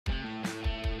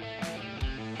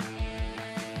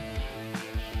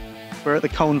We're at the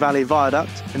Colne Valley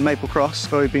Viaduct in Maple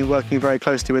Cross, where we've been working very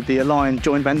closely with the Align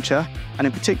joint venture, and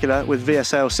in particular with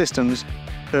VSL Systems,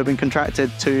 who have been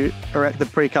contracted to erect the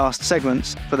precast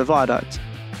segments for the viaduct.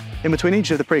 In between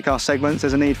each of the precast segments,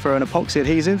 there's a need for an epoxy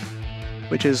adhesive,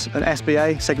 which is an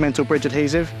SBA, Segmental Bridge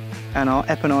Adhesive, and our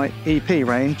Eponite EP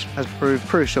range has proved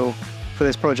crucial for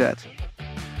this project.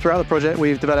 Throughout the project,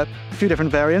 we've developed a few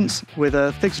different variants, with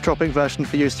a thixotropic version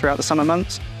for use throughout the summer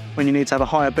months when you need to have a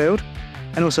higher build,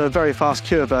 and also a very fast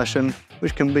cure version,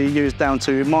 which can be used down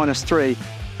to -3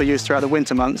 for use throughout the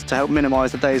winter months to help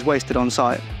minimise the days wasted on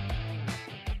site.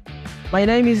 My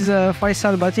name is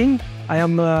Faisal Batin. I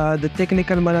am the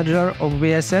technical manager of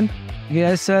VSL.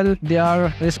 VSL, they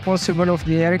are responsible of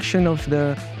the erection of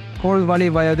the Colne Valley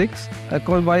Viaduct.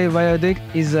 Colne Valley Viaduct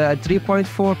is a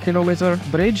 3.4 kilometer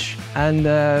bridge, and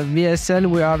VSL,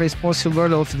 we are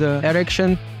responsible of the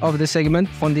erection of the segment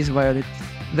on this viaduct.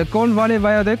 The Colne Valley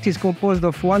Viaduct is composed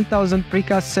of 1,000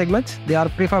 precast segments. They are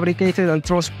prefabricated and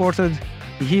transported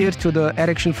here to the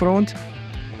erection front.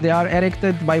 They are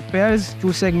erected by pairs,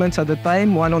 2 segments at a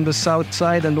time, one on the south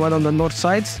side and one on the north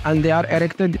sides, and they are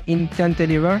erected in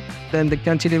cantilever. Then the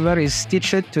cantilever is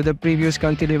stitched to the previous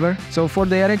cantilever. So for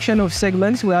the erection of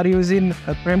segments, we are using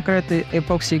a Premcrete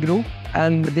epoxy glue,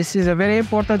 and this is a very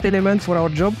important element for our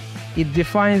job. It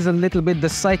defines a little bit the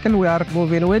cycle we are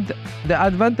moving with. The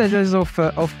advantages of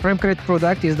Premcrete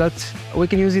product is that we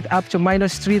can use it up to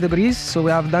 -3 degrees. So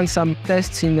we have done some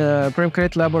tests in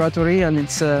Premcrete laboratory, and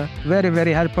it's very,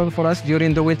 very helpful for us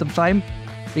during the winter time,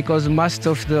 because most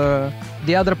of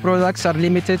the other products are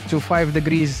limited to 5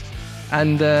 degrees.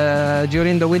 And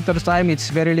during the winter time, it's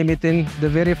very limiting. The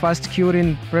very fast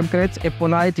curing Premcrete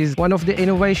Eponite is one of the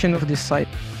innovations of this site.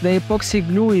 The epoxy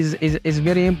glue is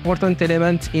very important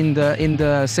element in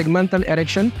the segmental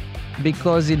erection,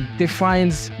 because it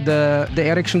defines the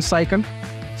erection cycle.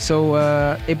 So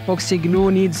epoxy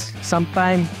glue needs some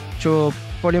time to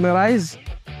polymerize,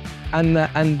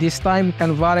 and this time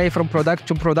can vary from product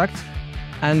to product.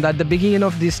 And at the beginning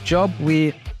of this job,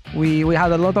 we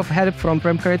had a lot of help from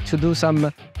Premcrete to do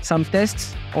some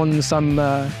tests on some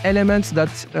elements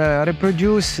that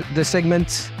reproduce the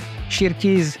segment shear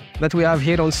keys that we have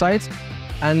here on site.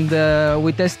 And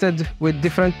we tested with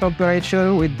different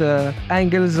temperature, with the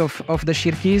angles of the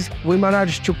shear keys. We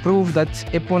managed to prove that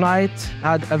Eponite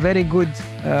had a very good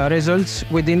results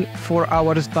within 4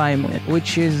 hours time,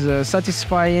 which is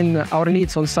satisfying our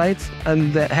needs on site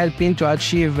and helping to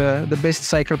achieve the best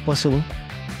cycle possible.